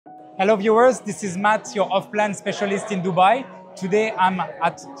Hello viewers, this is Matt, your off-plan specialist in Dubai. Today I'm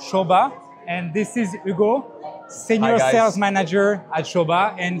at Sobha and this is Hugo, Senior Sales Manager at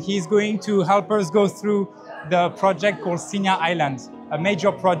Sobha, and he's going to help us go through the project called Siniya Island, a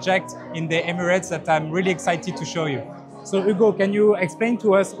major project in the Emirates that I'm really excited to show you. So Hugo, can you explain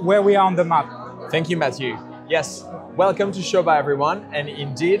to us where we are on the map? Thank you, Matthew. Yes, welcome to Sobha everyone, and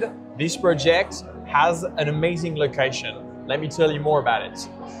indeed this project has an amazing location. Let me tell you more about it.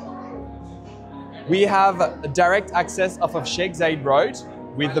 We have direct access off of Sheikh Zayed Road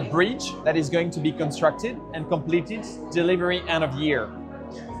with the bridge that is going to be constructed and completed delivery end of year.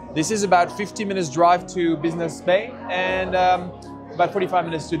 This is about 50 minutes drive to Business Bay and about 45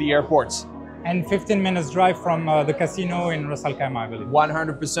 minutes to the airport. And 15 minutes drive from the casino in Ras Al Khaimah, I believe.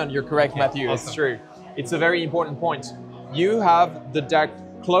 100%, you're correct, Matthew, awesome. It's true. It's a very important point. You have the direct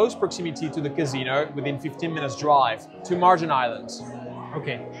close proximity to the casino within 15 minutes drive to Marjan Island.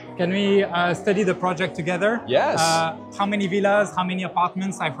 Okay, can we study the project together? Yes. How many villas, how many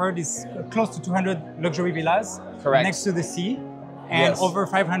apartments? I've heard it's close to 200 luxury villas. Correct. Next to the sea, and over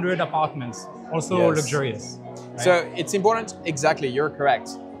 500 apartments, also luxurious. Right? So it's important, exactly, you're correct.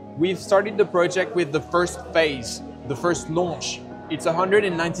 We've started the project with the first phase, the first launch. It's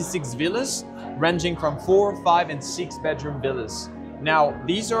 196 villas, ranging from 4, 5, and 6 bedroom villas. Now,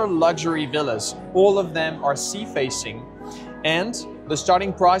 these are luxury villas. All of them are sea-facing, and the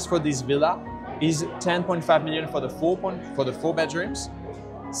starting price for this villa is 10.5 million for the 4 bedrooms,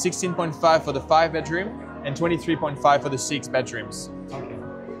 16.5 for the 5 bedroom, and 23.5 for the 6 bedrooms. Okay.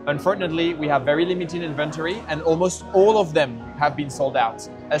 Unfortunately, we have very limited inventory, and almost all of them have been sold out,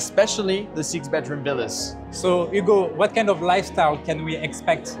 especially the 6 bedroom villas. So Hugo, what kind of lifestyle can we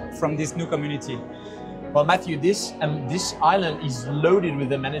expect from this new community? Well, Matthew, this island is loaded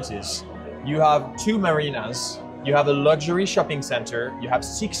with amenities. You have 2 marinas, you have a luxury shopping center, you have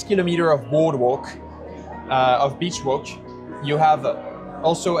 6 kilometers of boardwalk, of beach walk. You have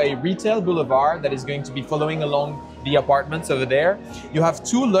also a retail boulevard that is going to be following along the apartments over there. You have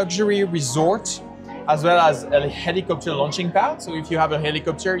 2 luxury resorts, as well as a helicopter launching pad. So if you have a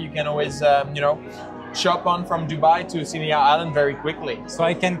helicopter, you can always, shop on from Dubai to Siniya Island very quickly. So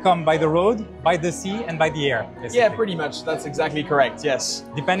I can come by the road, by the sea, and by the air, basically. Yeah, pretty much. That's exactly correct, yes.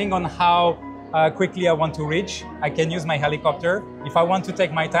 Depending on how quickly I want to reach, I can use my helicopter. If I want to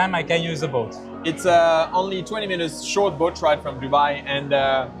take my time, I can use a boat. It's only 20 minutes short boat ride from Dubai and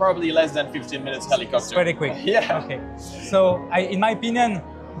probably less than 15 minutes helicopter. It's pretty quick. Yeah. Okay. So in my opinion,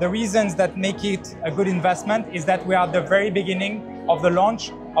 the reasons that make it a good investment is that we are at the very beginning of the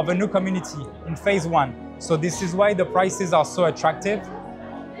launch of a new community in phase 1. So this is why the prices are so attractive.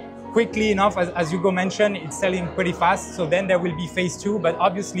 Quickly enough, as Hugo mentioned, it's selling pretty fast. So then there will be phase 2, but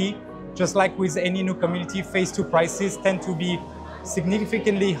obviously, just like with any new community, phase 2 prices tend to be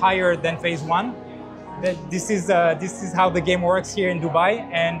significantly higher than phase 1. This is how the game works here in Dubai,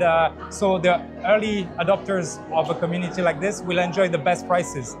 and so the early adopters of a community like this will enjoy the best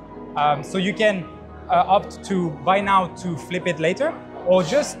prices. So you can opt to buy now to flip it later, or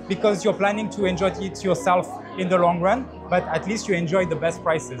just because you're planning to enjoy it yourself in the long run, but at least you enjoy the best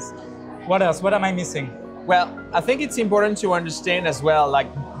prices. What else? What am I missing? Well, I think it's important to understand as well, like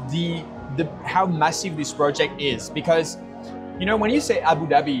how massive this project is, because when you say Abu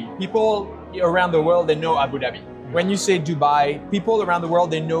Dhabi, people around the world, they know Abu Dhabi. When you say Dubai, people around the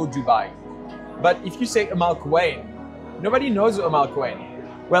world, they know Dubai. But if you say Amal Quwain, nobody knows Amal Quwain.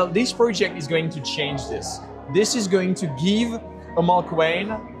 Well, this project is going to change this. This is going to give Amal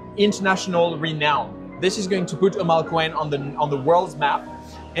Quwain international renown. This is going to put Amal Quwain on the world's map.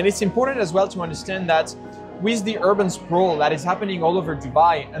 And it's important as well to understand that with the urban sprawl that is happening all over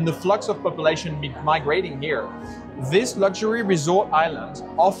Dubai and the flux of population migrating here, this luxury resort island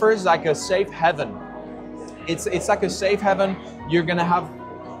offers like a safe haven. It's like a safe haven. You're gonna have,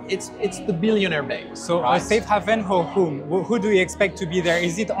 it's the billionaire bay. So right? A safe haven for whom? Who do you expect to be there?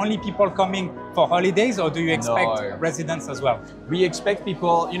 Is it only people coming for holidays, or do you expect residents as well? We expect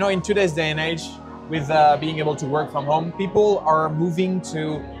people, in today's day and age, with being able to work from home, people are moving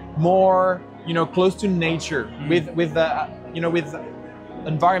to more, close to nature, with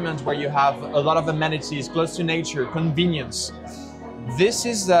environment where you have a lot of amenities, close to nature, convenience. This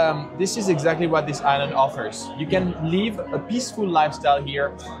is exactly what this island offers. You can live a peaceful lifestyle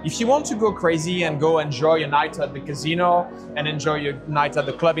here. If you want to go crazy and go enjoy a night at the casino and enjoy your night at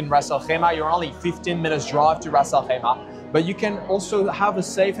the club in Ras Al Khaimah, you're only 15 minutes drive to Ras Al Khaimah. But you can also have a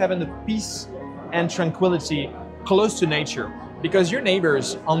safe haven of peace and tranquility close to nature. Because your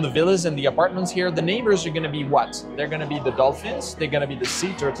neighbors on the villas and the apartments here, the neighbors are going to be what? They're going to be the dolphins, they're going to be the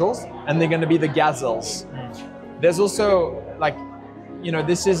sea turtles, and they're going to be the gazelles. There's also like you know,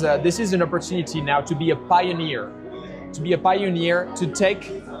 this is an opportunity now to be a pioneer, to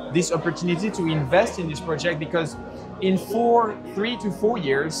take this opportunity to invest in this project, because in 3 to 4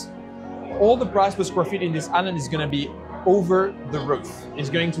 years, all the price per square feet in this island is going to be over the roof. It's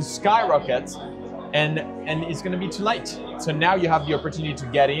going to skyrocket, and it's going to be too late. So now you have the opportunity to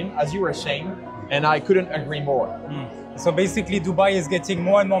get in, as you were saying, and I couldn't agree more. So basically, Dubai is getting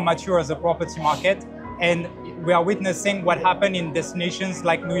more and more mature as a property market, and we are witnessing what happened in destinations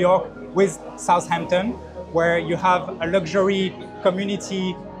like New York with Southampton, where you have a luxury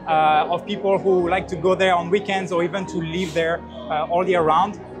community of people who like to go there on weekends or even to live there all year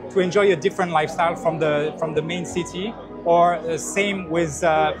round to enjoy a different lifestyle from the main city. Or same with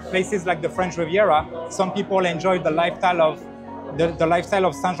places like the French Riviera. Some people enjoy the lifestyle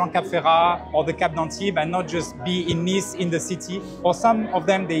of Saint-Jean-Cap-Ferrat or the Cap d'Antibes, and not just be in Nice in the city. Or some of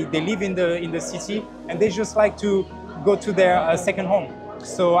them, they live in the city and they just like to go to their second home.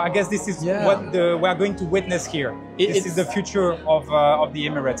 So I guess this is what we are going to witness here. This is the future of the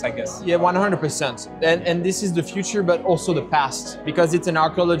Emirates, I guess. Yeah, 100%. And this is the future, but also the past, because it's an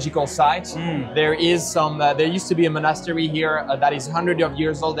archaeological site. There is some. There used to be a monastery here that is hundreds of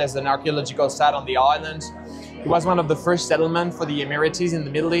years old. There's an archaeological site on the island. It was one of the first settlements for the Emirates in the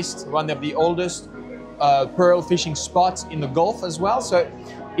Middle East, one of the oldest pearl fishing spots in the Gulf as well. So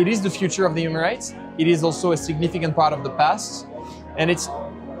it is the future of the Emirates. It is also a significant part of the past. And it's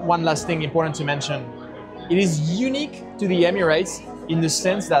one last thing important to mention. It is unique to the Emirates in the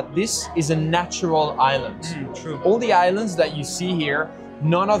sense that this is a natural island. True. All the islands that you see here,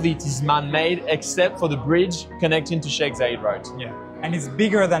 none of it is man-made except for the bridge connecting to Sheikh Zayed Road. Yeah, and it's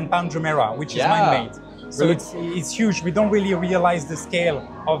bigger than Palm Jumeirah, which is man-made. So it's huge. We don't really realize the scale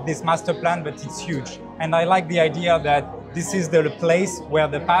of this master plan, but it's huge. And I like the idea that this is the place where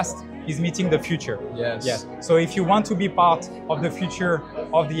the past is meeting the future. Yes. So if you want to be part of the future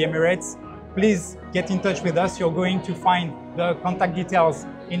of the Emirates, please get in touch with us. You're going to find the contact details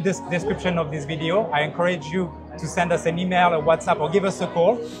in the description of this video. I encourage you to send us an email, a WhatsApp, or give us a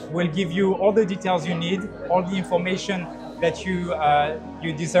call. We'll give you all the details you need, all the information that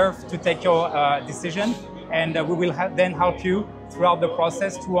you deserve to take your decision, and we will then help you throughout the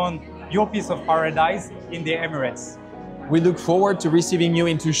process to own your piece of paradise in the Emirates. We look forward to receiving you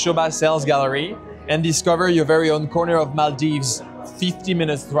into Sobha Sales Gallery and discover your very own corner of Maldives, 50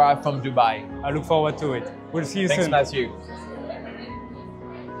 minutes drive from Dubai. I look forward to it. We'll see you soon. Thanks, Matthew.